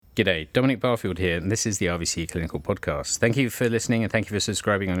G'day, Dominic Barfield here, and this is the RVC Clinical Podcast. Thank you for listening and thank you for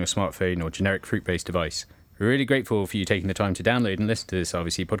subscribing on your smartphone or generic fruit-based device. We're really grateful for you taking the time to download and listen to this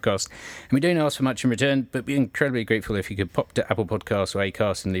RVC podcast. And we don't ask for much in return, but we're incredibly grateful if you could pop to Apple Podcasts or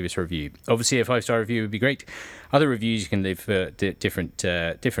Acast and leave us a review. Obviously, a 5-star review would be great. Other reviews you can leave for different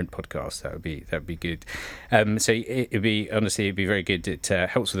podcasts. That would be good. So it'd be very good. It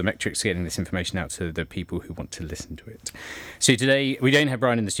helps with the metrics, getting this information out to the people who want to listen to it. So today we don't have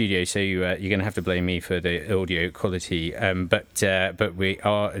Brian in the studio, so you're going to have to blame me for the audio quality. But we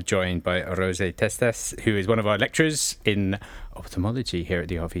are joined by Jose Testas, who is one of our lecturers in ophthalmology here at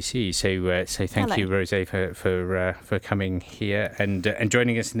the RVC. So thank you, Rose, for coming here and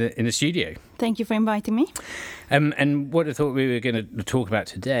joining us in the studio. Thank you for inviting me. And what I thought we were going to talk about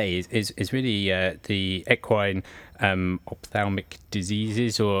today is really the equine ophthalmic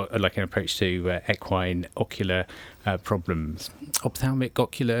diseases, or like an approach to equine ocular problems. Ophthalmic,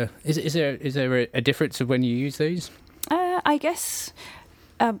 ocular. Is there a difference of when you use those? I guess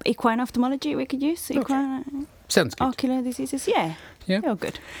equine ophthalmology we could use. Equine Sounds good. Ocular diseases, yeah. Oh,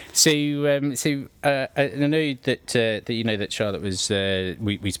 good. So I know that you know that Charlotte was.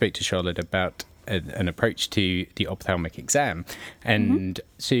 We spoke to Charlotte about an approach to the ophthalmic exam, and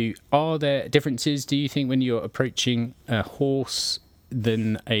so are there differences? Do you think when you're approaching a horse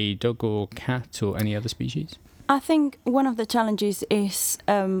than a dog or cat or any other species? I think one of the challenges is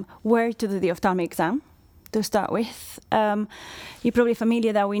where to do the ophthalmic exam. To start with, you're probably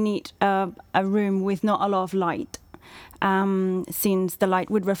familiar that we need a room with not a lot of light, since the light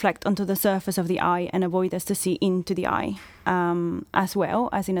would reflect onto the surface of the eye and avoid us to see into the eye, as well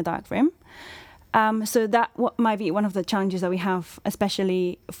as in a dark room. So that might be one of the challenges that we have,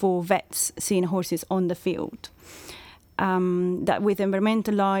 especially for vets seeing horses on the field. That with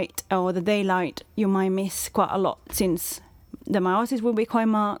environmental light or the daylight, you might miss quite a lot, since the meiosis will be quite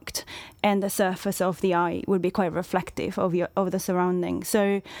marked and the surface of the eye will be quite reflective of the surroundings.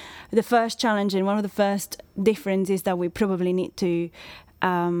 So the first challenge and one of the first differences that we probably need to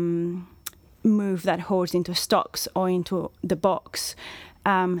move that horse into stocks or into the box,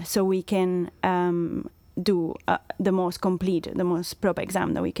 so we can do the most complete, the most proper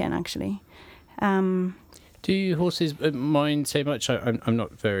exam that we can actually. Do horses mind so much? I'm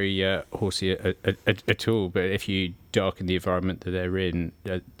not very horsey at all, but if you darken the environment that they're in,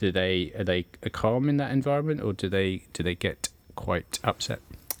 are they calm in that environment, or do they get quite upset?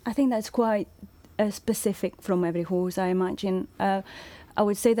 I think that's quite specific from every horse, I imagine. I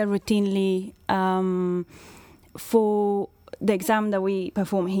would say that routinely, for the exam that we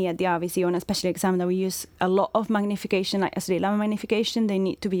perform here at the RVC, on a special exam that we use a lot of magnification, like Asri-Lamb magnification, they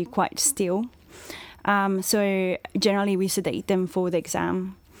need to be quite still. So generally we sedate them for the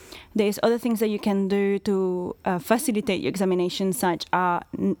exam. There's other things that you can do to facilitate your examination, such as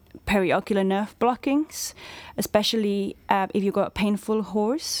periocular nerve blockings, especially if you've got a painful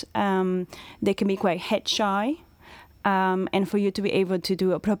horse. They can be quite head shy. And for you to be able to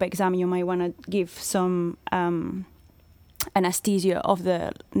do a proper exam, you might want to give some anesthesia of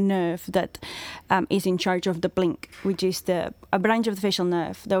the nerve that is in charge of the blink, which is a branch of the facial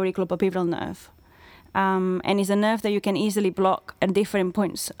nerve, the auriculopapillary nerve. And it's a nerve that you can easily block at different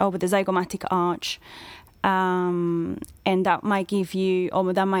points over the zygomatic arch. And that might give you,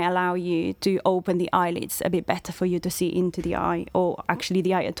 or that might allow you to open the eyelids a bit better for you to see into the eye, or actually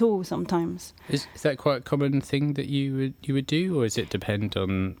the eye at all sometimes. Is that quite a common thing that you would do, or does it depend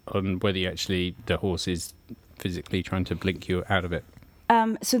on whether the horse is physically trying to blink you out of it?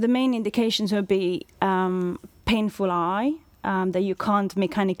 So the main indications would be painful eye that you can't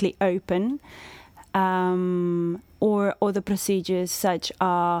mechanically open, or other procedures such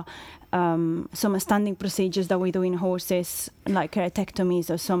as some standing procedures that we do in horses, like keratectomies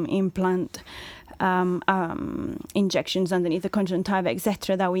or some implant injections underneath the conjunctiva,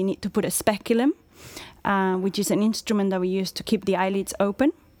 etc., that we need to put a speculum, which is an instrument that we use to keep the eyelids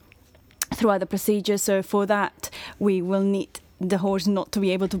open throughout the procedure. So for that, we will need the horse not to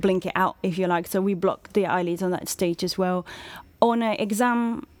be able to blink it out, if you like. So we block the eyelids on that stage as well. On an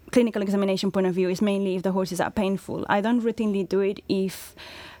clinical examination point of view, is mainly if the horses are painful. I don't routinely do it if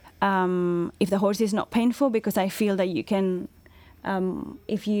the horse is not painful, because I feel that you can,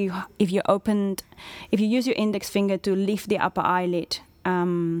 if you use your index finger to lift the upper eyelid,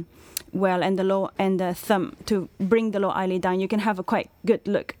 and the thumb to bring the lower eyelid down, you can have a quite good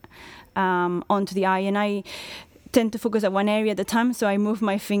look onto the eye. And I tend to focus at one area at a time, so I move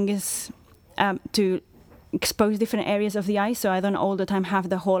my fingers to expose different areas of the eye, so I don't all the time have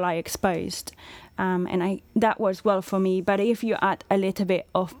the whole eye exposed. And that works well for me. But if you add a little bit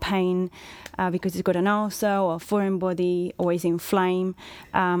of pain because it's got an ulcer or foreign body or is inflamed,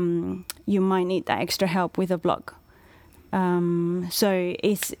 you might need that extra help with a block. So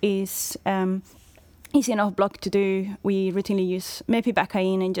it's enough block to do. We routinely use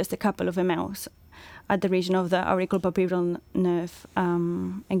mepivacaine in just a couple of mLs at the region of the auriculoparietal nerve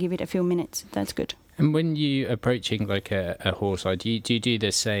and give it a few minutes. That's good. And when you approaching like a horse eye, do you do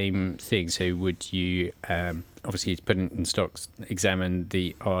the same thing? So would you obviously put it in stocks, examine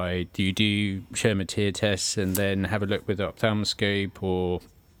the eye? Do you do Schirmer tear tests and then have a look with the ophthalmoscope, or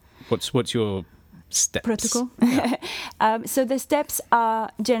what's your steps? Protocol. So the steps are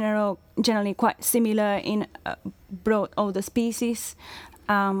generally quite similar in broad all the species,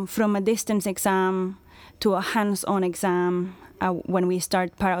 from a distance exam to a hands-on exam when we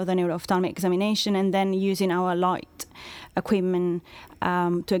start part of the neuroophthalmic examination, and then using our light equipment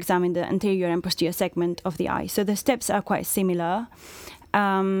to examine the anterior and posterior segment of the eye. So the steps are quite similar.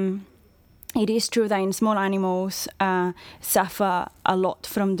 It is true that in small animals suffer a lot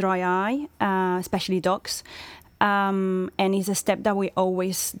from dry eye, especially dogs, and it's a step that we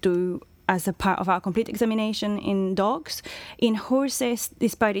always do as a part of our complete examination in dogs. In horses,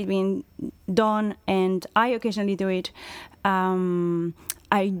 despite it being done, and I occasionally do it,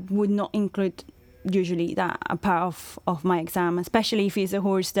 I would not include usually that a part of my exam, especially if it's a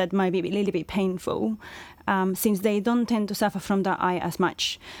horse that might be a little bit painful, since they don't tend to suffer from that eye as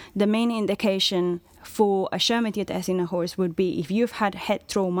much. The main indication for a Schirmer tear test in a horse would be if you've had head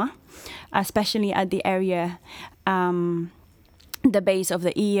trauma, especially at the area the base of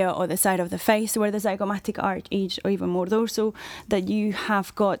the ear or the side of the face where the zygomatic arch is, or even more dorsal, that you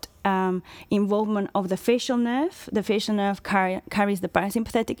have got involvement of the facial nerve. The facial nerve carries the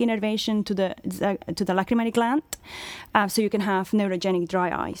parasympathetic innervation to the lacrimal gland, so you can have neurogenic dry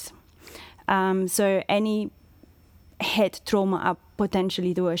eyes. So any head trauma, I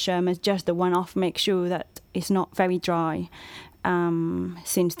potentially do a Schirmer, just the one-off, make sure that it's not very dry,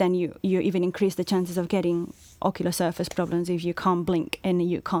 since then you even increase the chances of getting ocular surface problems if you can't blink and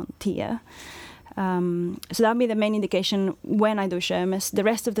you can't tear. So that would be the main indication when I do Schirmers. The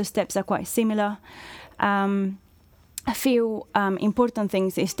rest of the steps are quite similar. A few important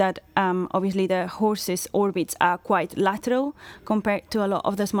things is that obviously the horse's orbits are quite lateral compared to a lot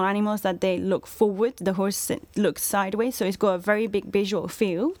of the small animals that they look forward. The horse looks sideways, so it's got a very big visual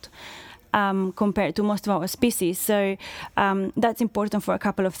field compared to most of our species. So that's important for a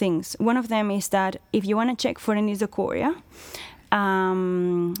couple of things. One of them is that if you want to check for anisocoria,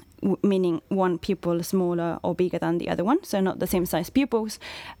 meaning one pupil smaller or bigger than the other one, so not the same size pupils,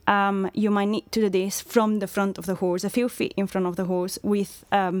 you might need to do this from the front of the horse, a few feet in front of the horse, with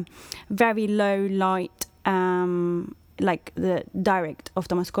very low light, like the direct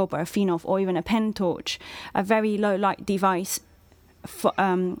ophthalmoscope or a Phenolph or even a pen torch, a very low light device for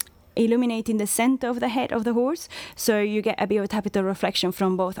illuminating the center of the head of the horse, so you get a bit of tapetal reflection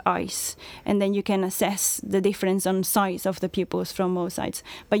from both eyes, and then you can assess the difference on size of the pupils from both sides.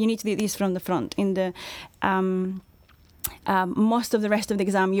 But you need to do this from the front. In the most of the rest of the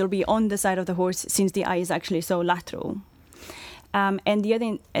exam, you'll be on the side of the horse, since the eye is actually so lateral. And the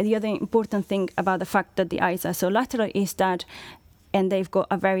other important thing about the fact that the eyes are so lateral is that, and they've got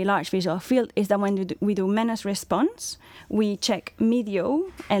a very large visual field, is that when we do Menas response, we check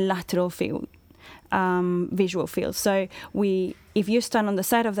medial and lateral field, visual field. So if you stand on the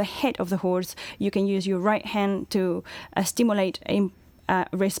side of the head of the horse, you can use your right hand to stimulate a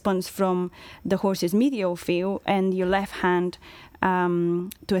response from the horse's medial field, and your left hand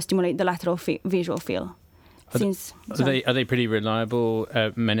to stimulate the lateral visual field. Are they pretty reliable,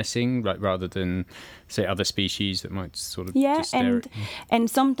 menacing, like rather than say other species that might sort of just stare and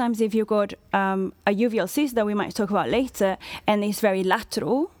sometimes if you got a uveal cyst that we might talk about later, and it's very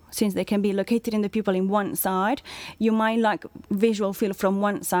lateral, since they can be located in the pupil in one side, you might like visual field from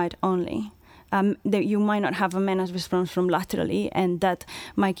one side only. You might not have a Menas response from laterally, and that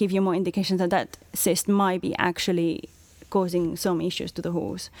might give you more indications that cyst might be actually causing some issues to the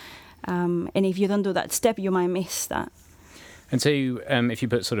horse. And if you don't do that step, you might miss that. And so, if you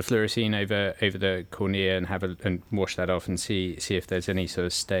put sort of fluorescein over the cornea and wash that off and see if there's any sort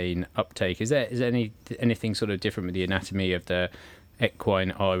of stain uptake, is there anything sort of different with the anatomy of the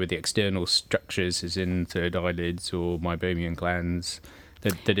equine eye with the external structures, as in third eyelids or meibomian glands,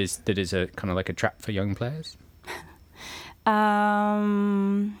 that is a kind of like a trap for young players?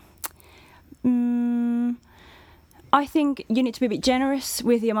 I think you need to be a bit generous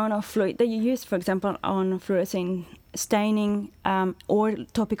with the amount of fluid that you use. For example, on fluorescein staining or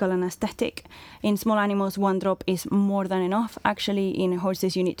topical anesthetic. In small animals, 1 drop is more than enough. Actually, in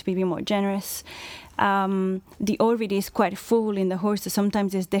horses, you need to be more generous. The orbit is quite full in the horse, so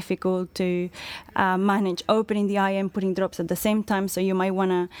sometimes it's difficult to manage opening the eye and putting drops at the same time. So you might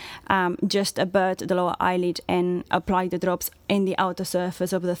want to just avert the lower eyelid and apply the drops in the outer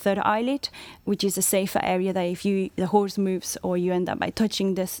surface of the third eyelid, which is a safer area that if the horse moves or you end up by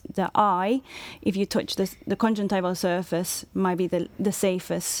touching the eye, if you touch the conjunctival surface, might be the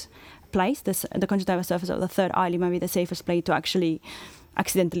safest place. The conjunctival surface of the third eyelid might be the safest place to actually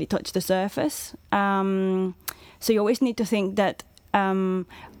accidentally touch the surface. So you always need to think that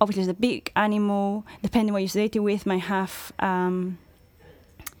obviously the big animal, depending what you sedate it with, might have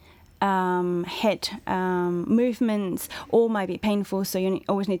head movements or might be painful. So you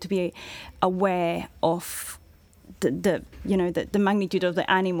always need to be aware of the magnitude of the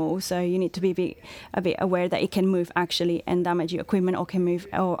animal. So you need to be a bit aware that it can move actually and damage your equipment, or can move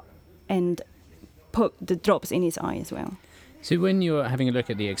and put the drops in his eye as well. So when you're having a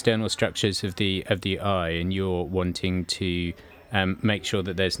look at the external structures of the eye, and you're wanting to make sure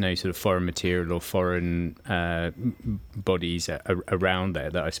that there's no sort of foreign material or foreign bodies around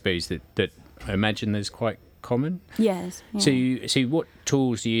there, that I suppose that I imagine there's quite common. Yes. Yeah. So what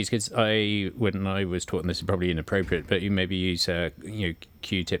tools do you use? Because when I was taught, and this is probably inappropriate, but you maybe use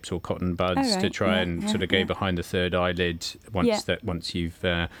Q-tips or cotton buds to try and sort of go behind the third eyelid once you've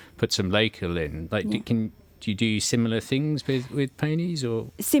put some local in. Do you do similar things with ponies or?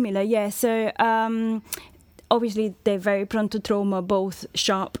 Similar, yeah. So obviously they're very prone to trauma, both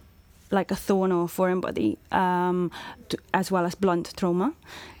sharp, like a thorn or foreign body, as well as blunt trauma.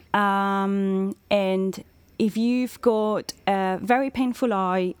 And if you've got a very painful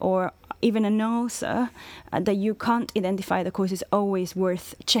eye or even a nausea that you can't identify the cause, it's always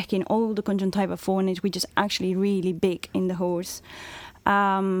worth checking all the conjunctival fornage, which is actually really big in the horse.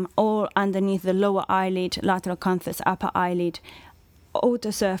 All underneath the lower eyelid, lateral canthus, upper eyelid,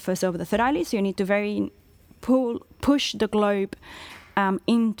 outer surface of the third eyelid. So you need to push the globe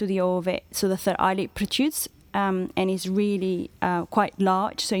into the orbit so the third eyelid protrudes and is really quite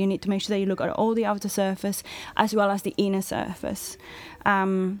large. So you need to make sure that you look at all the outer surface as well as the inner surface.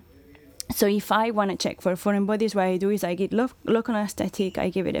 So if I want to check for foreign bodies, what I do is I get local anesthetic, I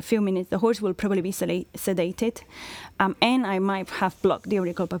give it a few minutes, the horse will probably be sedated, and I might have blocked the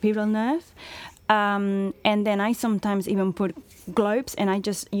auricular-palpebral nerve. And then I sometimes even put globes, and I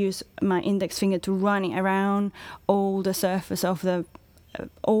just use my index finger to run it around all the surface of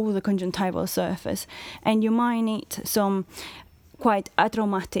all the conjunctival surface. And you might need some quite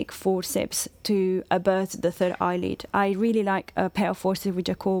atraumatic forceps to avert the third eyelid. I really like a pair of forceps which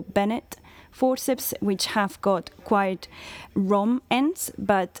are called Bennett forceps, which have got quite rom ends,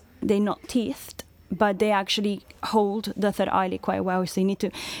 but they're not teethed, but they actually hold the third eyelid quite well. So you need to,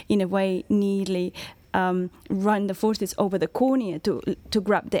 in a way, neatly run the forceps over the cornea to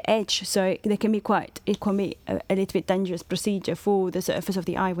grab the edge. So it can be a little bit dangerous procedure for the surface of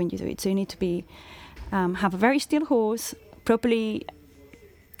the eye when you do it. So you need to be have a very still horse, properly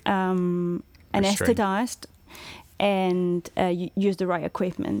anesthetized, and use the right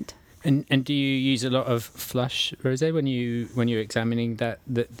equipment. And do you use a lot of flush, Rosé, when you're examining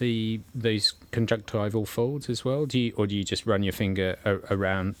those conjunctival folds as well? Do you just run your finger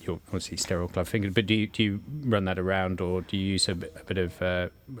around your obviously sterile glove finger? But do you run that around, or do you use a bit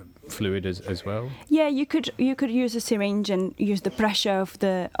of fluid as well? Yeah, you could use a syringe and use the pressure of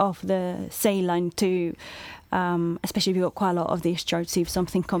the saline to, especially if you've got quite a lot of discharge. See if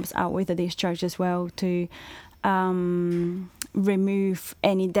something comes out with the discharge as well to remove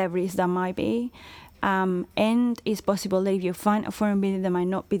any debris that might be. And it's possible that if you find a foreign body, that might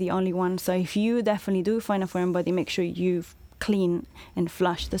not be the only one. So if you definitely do find a foreign body, make sure you clean and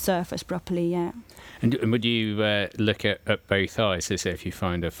flush the surface properly, yeah. And would you look at both eyes? So say if you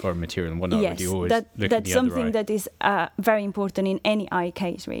find a foreign material in one eye, would you always look at the other eye? That's something that is very important in any eye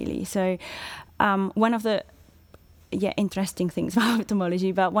case, really. So one of the interesting things about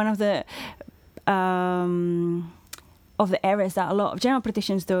ophthalmology, but one of the errors that a lot of general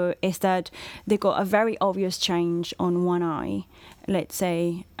practitioners do is that they got a very obvious change on one eye. Let's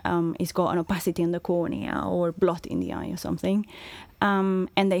say it's got an opacity in the cornea or blot in the eye or something, and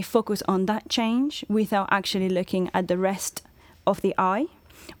they focus on that change without actually looking at the rest of the eye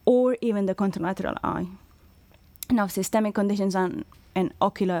or even the contralateral eye. Now, systemic conditions and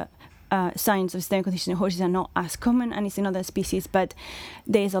ocular signs of systemic conditions in horses are not as common, and it's in other species, but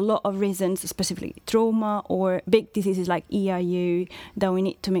there's a lot of reasons, specifically trauma or big diseases like EIU, that we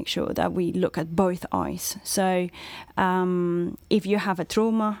need to make sure that we look at both eyes. So if you have a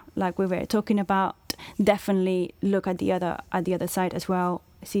trauma, like we were talking about, definitely look at the other side as well.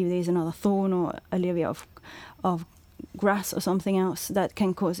 See if there's another thorn or a little bit of grass or something else that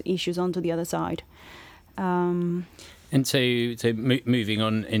can cause issues onto the other side. And so moving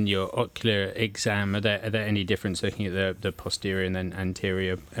on in your ocular exam, are there any difference looking at the posterior and then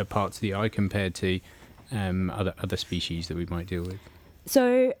anterior parts of the eye compared to other species that we might deal with?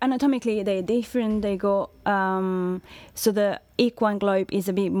 So anatomically they're different. They go so the equine globe is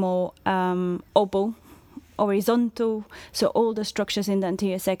a bit more oval, horizontal. So all the structures in the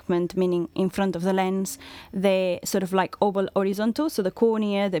anterior segment, meaning in front of the lens, they're sort of like oval horizontal. So the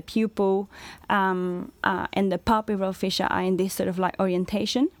cornea, the pupil, and the palpebral fissure are in this sort of like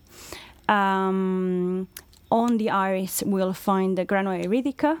orientation. On the iris, we'll find the granular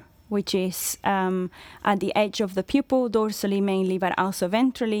iridica, which is at the edge of the pupil, dorsally mainly, but also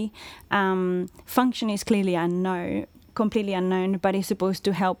ventrally. Function is clearly completely unknown, but it's supposed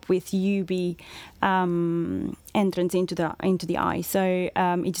to help with UV entrance into the eye. So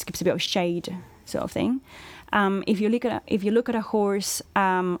it just gives a bit of shade, sort of thing. If you look at a horse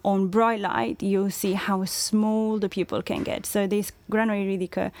on bright light, you'll see how small the pupil can get. So this granular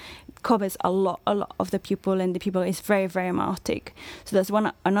iridica covers a lot of the pupil, and the pupil is very, very emartic. So that's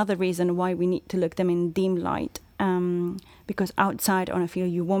another reason why we need to look them in dim light, because outside on a field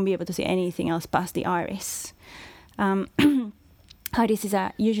you won't be able to see anything else past the iris. Irises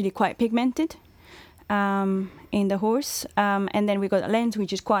are usually quite pigmented in the horse, and then we've got a lens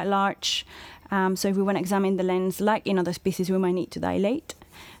which is quite large. So if we want to examine the lens, like in other species, we might need to dilate.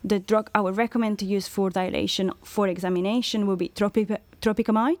 The drug I would recommend to use for dilation for examination will be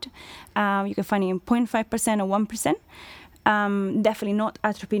tropicamide. You can find it in 0.5% or 1%. Definitely not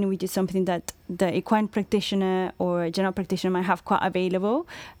atropine, which is something that the equine practitioner or general practitioner might have quite available.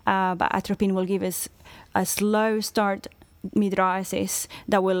 But atropine will give us a slow start mydriasis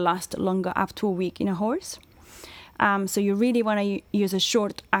that will last longer, up to a week in a horse. So you really want to use a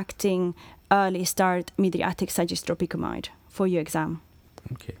short-acting, early start mydriatic such as tropicamide for your exam.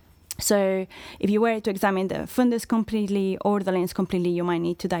 Okay. So if you were to examine the fundus completely or the lens completely, you might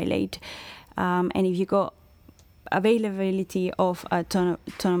need to dilate. And if you got availability of a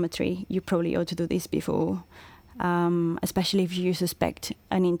tonometry, you probably ought to do this before, especially if you suspect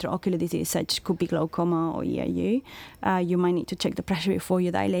an intraocular disease such could be glaucoma or EIU. You might need to check the pressure before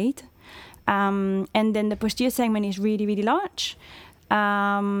you dilate. And then the posterior segment is really, really large.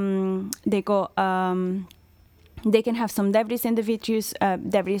 They can have some debris in the vitreous,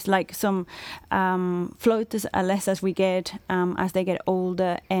 debris like some floaters, less as we get as they get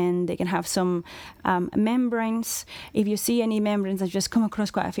older, and they can have some membranes. If you see any membranes, I've just come across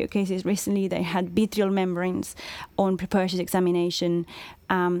quite a few cases recently. They had vitreal membranes on pre-purchase examination,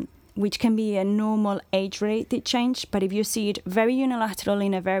 which can be a normal age-related change. But if you see it very unilateral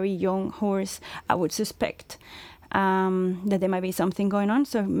in a very young horse, I would suspect that there might be something going on.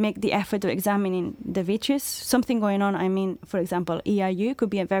 So make the effort of examining the vitreous. Something going on, I mean, for example, EIU could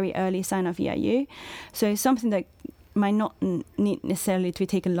be a very early sign of EIU. So it's something that might not need necessarily to be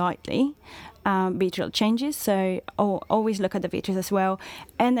taken lightly, vitreal changes. So always look at the vitreous as well.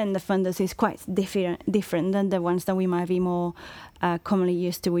 And then the fundus is quite different than the ones that we might be more commonly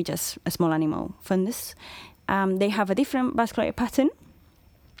used to with just a small animal fundus. They have a different vascular pattern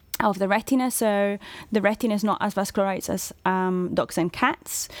of the retina. So the retina is not as vascularized as dogs and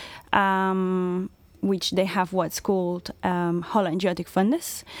cats, which they have what's called holangiotic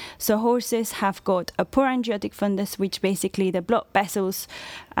fundus. So horses have got a porangiotic fundus, which basically the blood vessels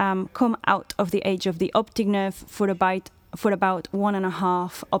come out of the edge of the optic nerve for about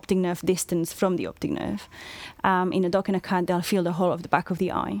 1.5 optic nerve distance from the optic nerve. In a dog and a cat, they'll feel the whole of the back of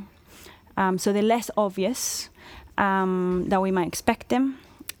the eye. So they're less obvious than we might expect them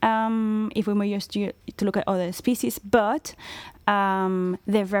if we were used to look at other species, but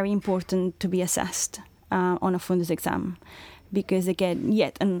they're very important to be assessed on a fundus exam, because again,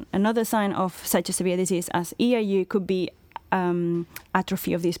 yet another sign of such a severe disease as EIU could be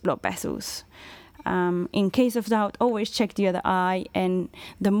atrophy of these blood vessels. In case of doubt, always check the other eye, and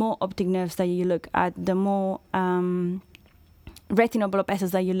the more optic nerves that you look at, the more retinal blood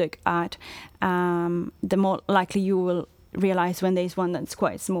vessels that you look at, the more likely you will realize when there's one that's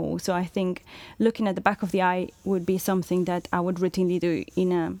quite small. So I think looking at the back of the eye would be something that I would routinely do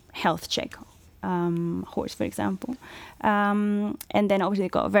in a health check, horse, for example. And then obviously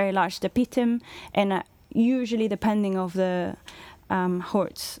got a very large tapetum, and usually depending of the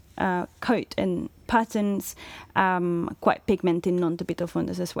horse coat and patterns, quite pigmented non-tapetal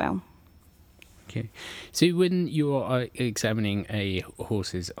fundus as well. Okay. So when you're examining a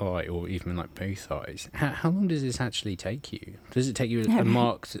horse's eye, or even like both eyes, how long does this actually take you? Does it take you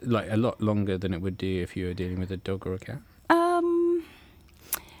a lot longer than it would do if you were dealing with a dog or a cat?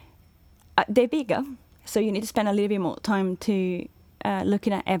 They're bigger, so you need to spend a little bit more time to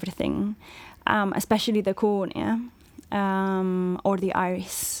looking at everything, especially the cornea or the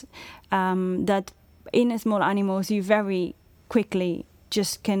iris. That in small animals, you very quickly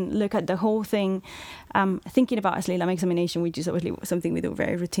just can look at the whole thing. Thinking about a slit lamp examination, which is obviously something we do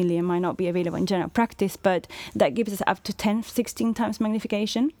very routinely and might not be available in general practice, but that gives us up to 10, 16 times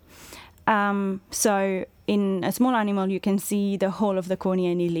magnification. So in a small animal, you can see the whole of the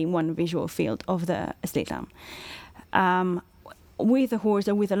cornea nearly in one visual field of the slit lamp. With a horse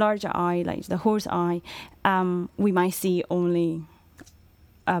or with a larger eye, like the horse eye, we might see only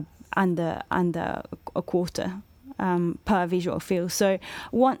under a quarter per visual field. So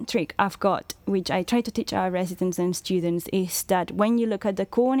one trick I've got, which I try to teach our residents and students, is that when you look at the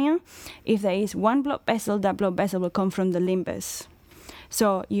cornea, if there is one blood vessel, that blood vessel will come from the limbus.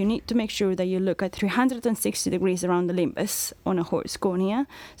 So you need to make sure that you look at 360 degrees around the limbus on a horse cornea,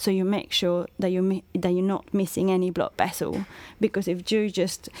 so you make sure that you're not missing any blood vessel. Because if you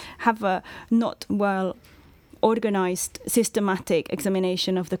just have a not well organized, systematic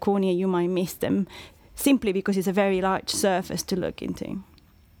examination of the cornea, you might miss them, simply because it's a very large surface to look into.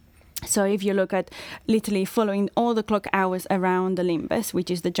 So if you look at literally following all the clock hours around the limbus,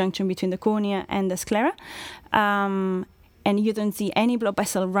 which is the junction between the cornea and the sclera, and you don't see any blood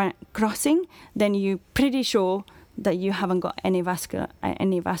vessel crossing, then you're pretty sure that you haven't got any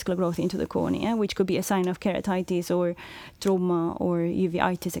vascular growth into the cornea, which could be a sign of keratitis or trauma or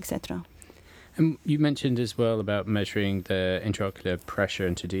uveitis, etc. And you mentioned as well about measuring the intraocular pressure,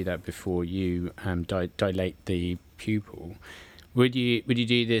 and to do that before you dilate the pupil. Would you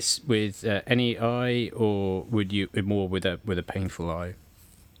do this with any eye, or would you more with a painful eye?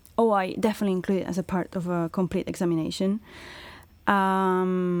 Oh, I definitely include it as a part of a complete examination.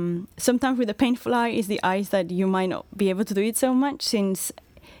 Sometimes with the painful eye is the eyes that you might not be able to do it so much, since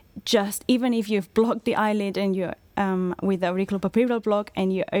just even if you've blocked the eyelid and you're with auriculopapillary block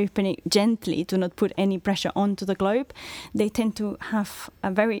and you open it gently to not put any pressure onto the globe, they tend to have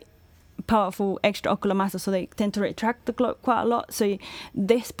a very powerful extraocular muscle, so they tend to retract the globe quite a lot. So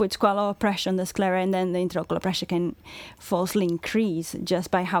this puts quite a lot of pressure on the sclera, and then the intraocular pressure can falsely increase just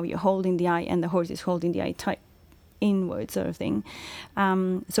by how you're holding the eye, and the horse is holding the eye tight inward, sort of thing.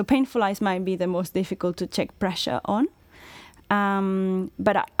 So painful eyes might be the most difficult to check pressure on.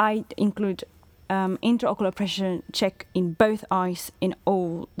 But I include intraocular pressure check in both eyes in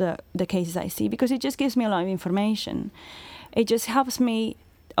all the cases I see, because it just gives me a lot of information. It just helps me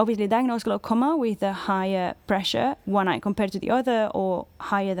obviously diagnose glaucoma with a higher pressure, one eye compared to the other, or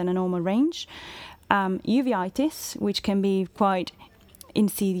higher than a normal range. Uveitis, which can be quite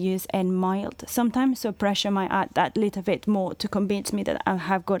insidious and mild sometimes, so pressure might add that little bit more to convince me that I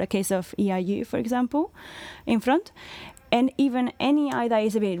have got a case of EIU, for example, in front. And even any eye that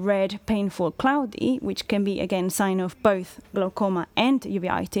is a bit red, painful, cloudy, which can be, again, sign of both glaucoma and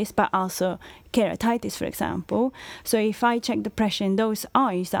uveitis, but also keratitis, for example. So if I check the pressure in those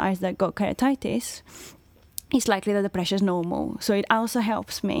eyes, the eyes that got keratitis, it's likely that the pressure is normal. So it also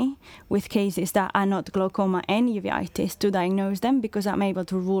helps me with cases that are not glaucoma and uveitis to diagnose them, because I'm able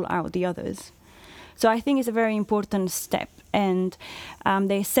to rule out the others. So I think it's a very important step, and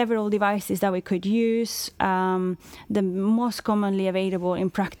there are several devices that we could use. The most commonly available in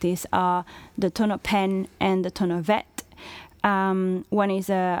practice are the TonoPen and the TonoVet. One is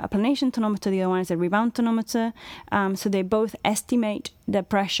a planation tonometer, the other one is a rebound tonometer. So they both estimate the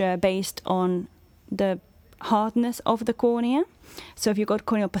pressure based on the hardness of the cornea. So if you've got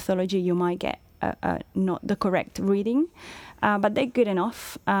corneal pathology, you might get not the correct reading, but they're good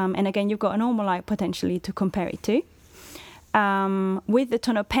enough. And again, you've got a normal eye potentially to compare it to. With the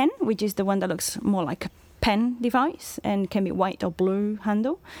TonoPen, which is the one that looks more like a pen device and can be white or blue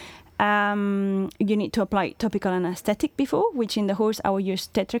handle, you need to apply topical anesthetic before, which in the horse I will use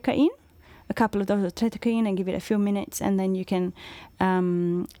tetracaine, a couple of doses of tetracaine, and give it a few minutes, and then you can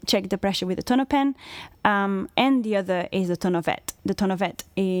check the pressure with the TonoPen. And the other is the TonoVet. The TonoVet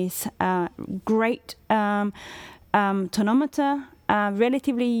is a great tonometer,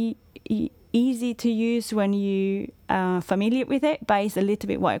 relatively easy to use when you are familiar with it, but it's a little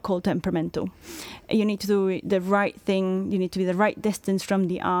bit what I call temperamental. You need to do the right thing, you need to be the right distance from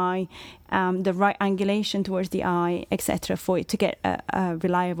the eye, the right angulation towards the eye, etc., for it to get a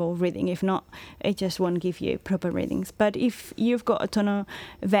reliable reading. If not, it just won't give you proper readings. But if you've got a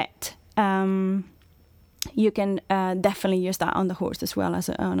TonoVet you can definitely use that on the horse as well as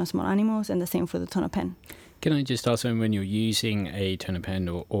on small animals, and the same for the toner pen. Can I just ask, when you're using a toner pen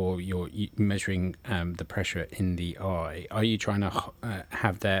or you're measuring the pressure in the eye, are you trying to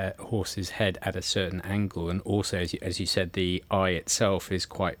have their horse's head at a certain angle? And also, as you said, the eye itself is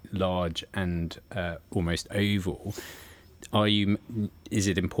quite large and almost oval. Is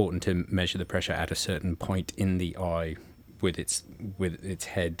it important to measure the pressure at a certain point in the eye with its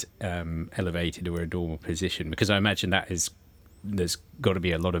head elevated or a normal position? Because I imagine there's got to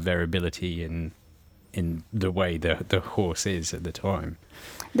be a lot of variability in the way the horse is at the time.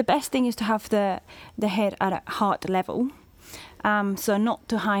 The best thing is to have the head at a heart level, so not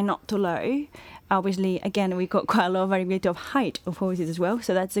too high, not too low. Obviously, again, we've got quite a lot of variability of height of horses as well,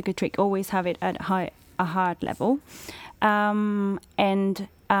 so that's a good trick. Always have it at a heart level. I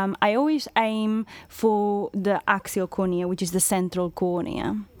always aim for the axial cornea, which is the central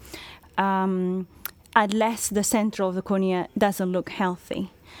cornea, unless the center of the cornea doesn't look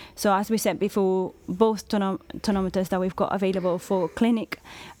healthy. So as we said before, both tonometers that we've got available for clinic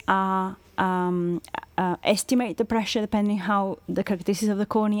estimate the pressure depending how the characteristics of the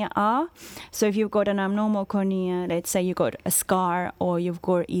cornea are. So if you've got an abnormal cornea, let's say you've got a scar or you've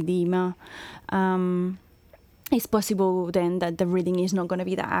got edema, it's possible then that the reading is not going to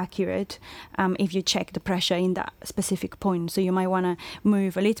be that accurate if you check the pressure in that specific point. So you might want to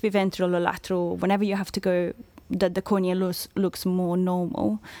move a little bit ventral or lateral whenever you have to go that the cornea looks more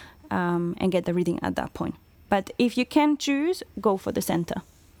normal, and get the reading at that point. But if you can choose, go for the center.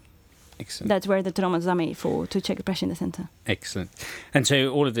 Excellent. That's where the tonometers are made for, to check the pressure in the center. Excellent. And so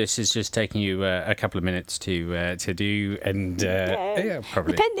all of this is just taking you a couple of minutes to do, and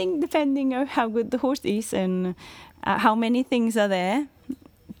probably depending on how good the horse is and how many things are there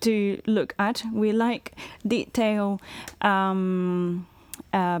to look at. We like detail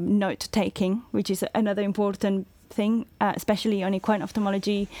note taking, which is another important thing, especially on equine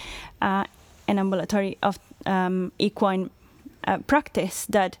ophthalmology and ambulatory equine practice,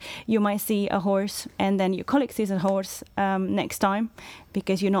 that you might see a horse and then your colleague sees a horse next time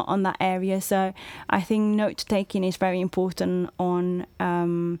because you're not on that area. So I think note taking is very important on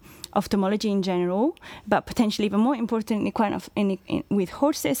ophthalmology in general, but potentially even more important in equine with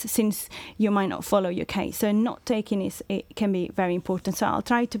horses, since you might not follow your case. So note taking can be very important. So I'll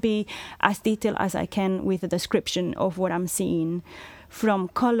try to be as detailed as I can with the description of what I'm seeing, from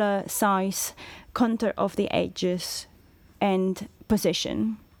color, size, contour of the edges, and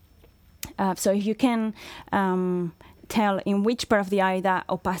position. So if you can tell in which part of the eye that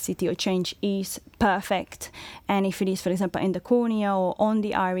opacity or change is perfect, and if it is, for example, in the cornea or on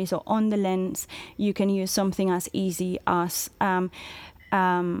the iris or on the lens, you can use something as easy as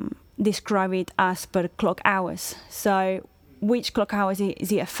describe it as per clock hours. So which clock hours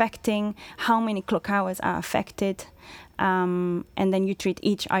is it affecting, how many clock hours are affected, and then you treat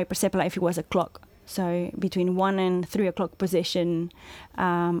each eye perception like if it was a clock. So between 1 and 3 o'clock position,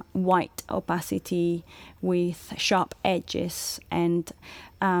 white opacity with sharp edges, and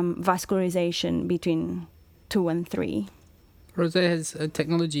vascularization between 2 and 3. Rosa, has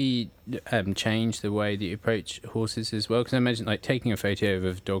technology changed the way that you approach horses as well? Because I imagine, like, taking a photo of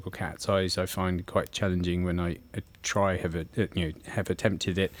a dog or cat's eyes, I find quite challenging when I have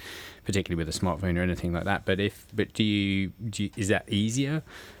attempted it, particularly with a smartphone or anything like that. But do you is that easier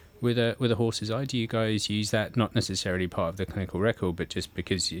with a horse's eye? Do you guys use that, not necessarily part of the clinical record, but just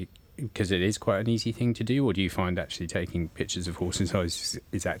because it is quite an easy thing to do? Or do you find actually taking pictures of horses' eyes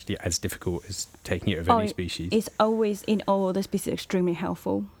is actually as difficult as taking it of any species? It's always, in all the species, extremely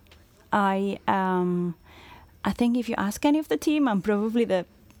helpful. I think if you ask any of the team, I'm probably the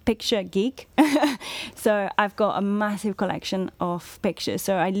picture geek. So I've got a massive collection of pictures.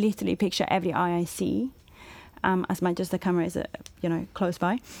 So I literally picture every eye I see, as much as the camera is close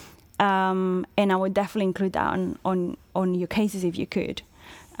by. And I would definitely include that on your cases if you could,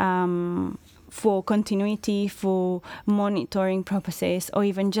 for continuity, for monitoring purposes, or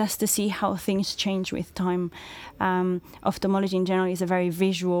even just to see how things change with time. Ophthalmology in general is a very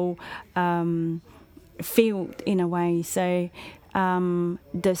visual field in a way. So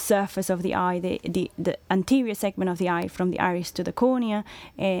the surface of the eye, the anterior segment of the eye from the iris to the cornea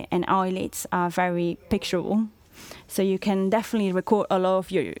and eyelids are very picturable. So you can definitely record a lot of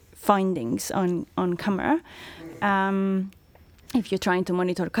your findings on camera. If you're trying to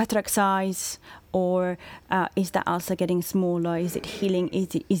monitor cataract size, or is that ulcer getting smaller? Is it healing?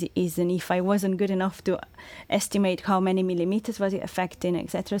 Is it isn't? If I wasn't good enough to estimate how many millimeters was it affecting,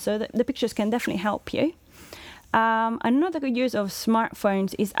 etc. So the pictures can definitely help you. Another good use of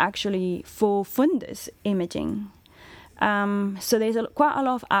smartphones is actually for fundus imaging. So there's quite a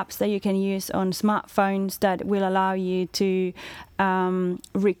lot of apps that you can use on smartphones that will allow you to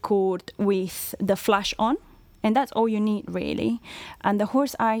record with the flash on. And that's all you need, really. And the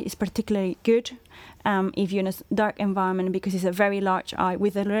horse eye is particularly good if you're in a dark environment, because it's a very large eye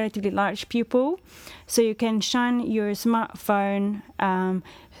with a relatively large pupil. So you can shine your smartphone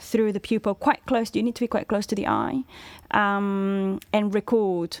through the pupil quite close. You need to be quite close to the eye, and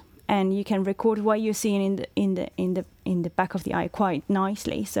record. And you can record what you're seeing in the back of the eye quite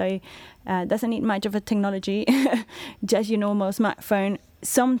nicely. So doesn't need much of a technology, just your normal smartphone.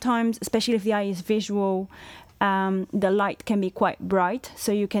 Sometimes, especially if the eye is visual, the light can be quite bright,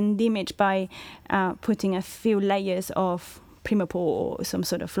 so you can dim it by putting a few layers of Primapol or some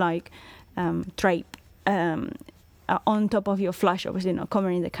sort of like drape on top of your flash, obviously not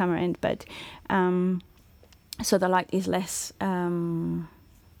covering the camera end, but so the light is less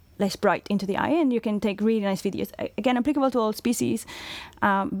bright into the eye, and you can take really nice videos. Again, applicable to all species,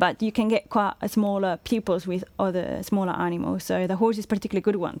 but you can get quite smaller pupils with other smaller animals. So the horse is a particularly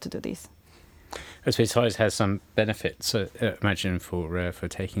good one to do this. I suppose size has some benefits, imagine, for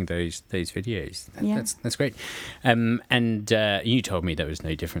taking those videos. That's great. And you told me there was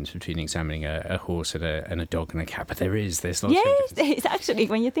no difference between examining a horse and a dog and a cat, but there's lots of differences. Yes, it's actually,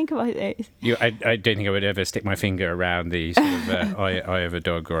 when you think about it. I don't think I would ever stick my finger around the sort of eye of a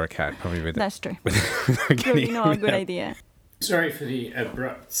dog or a cat, probably with That's true. Probably not a good idea. Sorry for the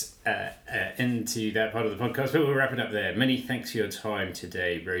abrupt end to that part of the podcast, but we'll wrap it up there. Many thanks for your time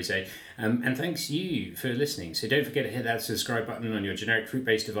today, Rose. And thanks you for listening. So don't forget to hit that subscribe button on your generic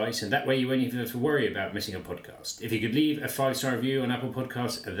fruit-based device, and that way you won't even have to worry about missing a podcast. If you could leave a 5-star review on Apple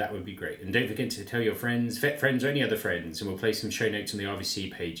Podcasts, that would be great. And don't forget to tell your friends, vet friends, or any other friends, and we'll place some show notes on the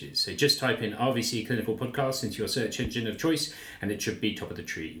RVC pages. So just type in RVC Clinical Podcast into your search engine of choice, and it should be top of the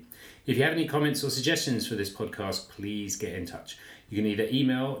tree. If you have any comments or suggestions for this podcast, please get in touch. You can either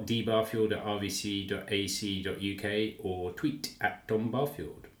email dbarfield@rvc.ac.uk or tweet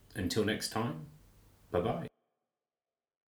 @dombarfield. Until next time, bye-bye.